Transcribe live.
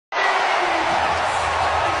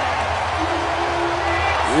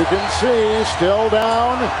You can see still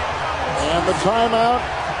down, and the timeout.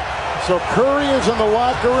 So Curry is in the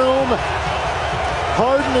locker room.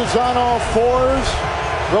 Harden is on all fours.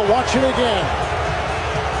 We'll watch it again.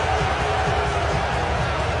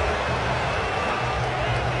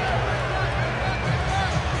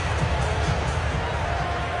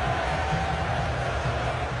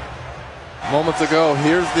 Moments ago,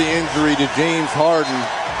 here's the injury to James Harden.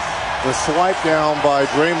 The swipe down by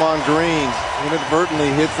Draymond Green inadvertently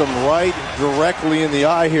hits him right directly in the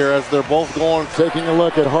eye here as they're both going. Taking a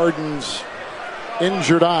look at Harden's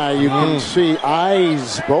injured eye, you can see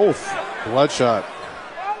eyes both. Bloodshot.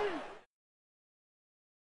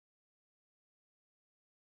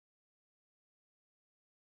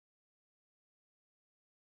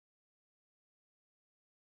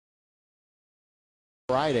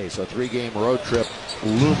 Friday, so 3-game road trip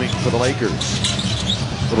looming for the Lakers.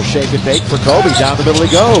 Little shake and bake for Kobe. Down the middle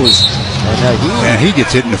he goes. And he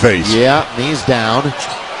gets hit in the face. Yeah, knees down.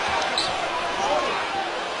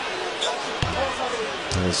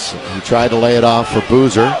 As he tried to lay it off for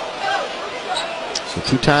Boozer. So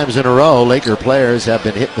 2 times in a row, Laker players have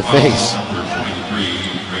been hit in the face.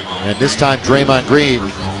 And this time Draymond Green,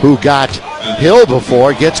 who got Hill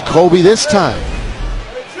before, gets Kobe this time.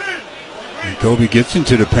 And Kobe gets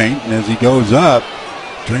into the paint, and as he goes up,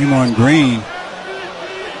 Draymond Green,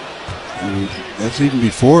 that's even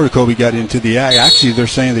before Kobe got into the act. Actually, they're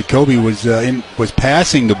saying that Kobe was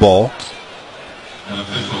passing the ball.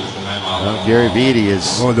 Well, Gary Vitti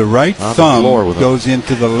is the right thumb goes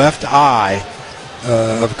into the left eye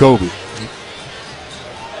of Kobe.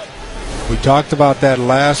 We talked about that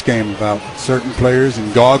last game about certain players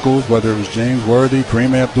and goggles, whether it was James Worthy,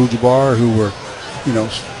 Kareem Abdul-Jabbar, who were,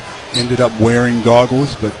 ended up wearing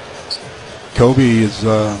goggles, but Kobe has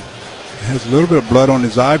a little bit of blood on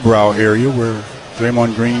his eyebrow area, where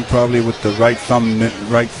Draymond Green probably with the right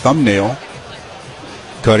thumbnail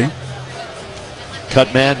cut him.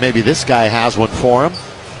 Cut man, maybe this guy has one for him.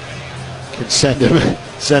 Can send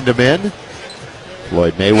him in.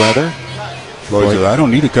 Floyd Mayweather. Floyd said, I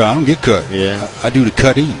don't need a cut. I don't get cut. Yeah, I do the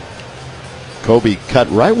cutting. Kobe cut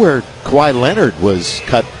right where Kawhi Leonard was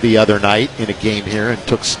cut the other night in a game here and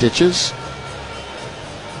took stitches.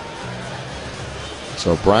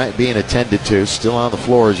 So Bryant being attended to, still on the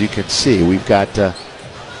floor, as you can see. We've got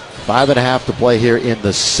 5.5 to play here in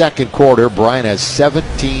the second quarter. Bryant has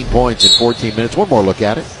 17 points in 14 minutes. One more look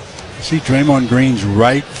at it. See Draymond Green's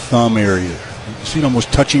right thumb area. You see it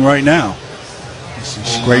almost touching right now. He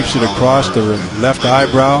scrapes it across the left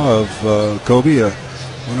eyebrow of Kobe. I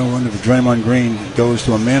wonder if Draymond Green goes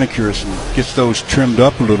to a manicurist and gets those trimmed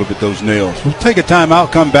up a little bit, those nails. We'll take a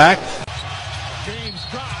timeout, come back. James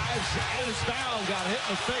drives and is fouled, got hit in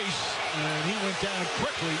the face, and he went down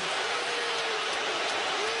quickly.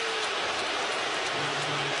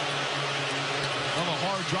 On a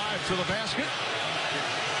hard drive to the basket.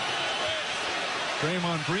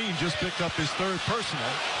 Draymond Green just picked up his 3rd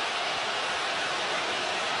personal.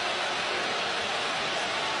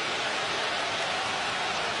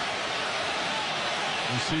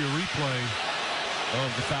 We see a replay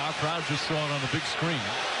of the foul. Crowd just saw it on the big screen.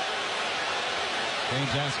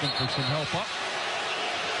 James asking for some help up.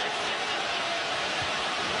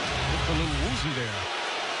 Looked a little woozy there.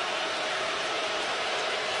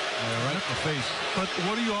 Yeah, right up the face. But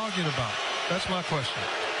what are you arguing about? That's my question.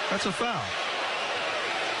 That's a foul.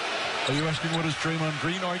 Are you asking what is Draymond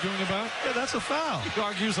Green arguing about? Yeah, that's a foul. He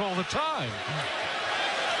argues all the time.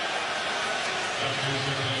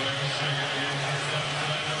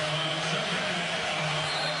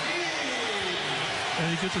 And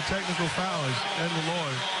he gets a technical foul as Ed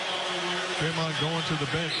Malloy. Draymond going to the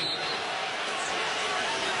bench.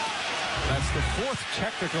 That's the 4th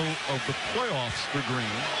technical of the playoffs for Green.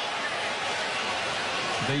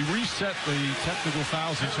 They reset the technical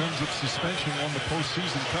fouls in terms of suspension when the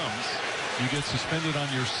postseason comes. You get suspended on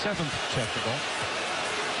your 7th technical.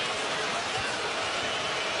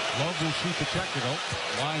 Love will shoot the technical.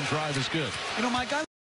 Line drive is good. My guy.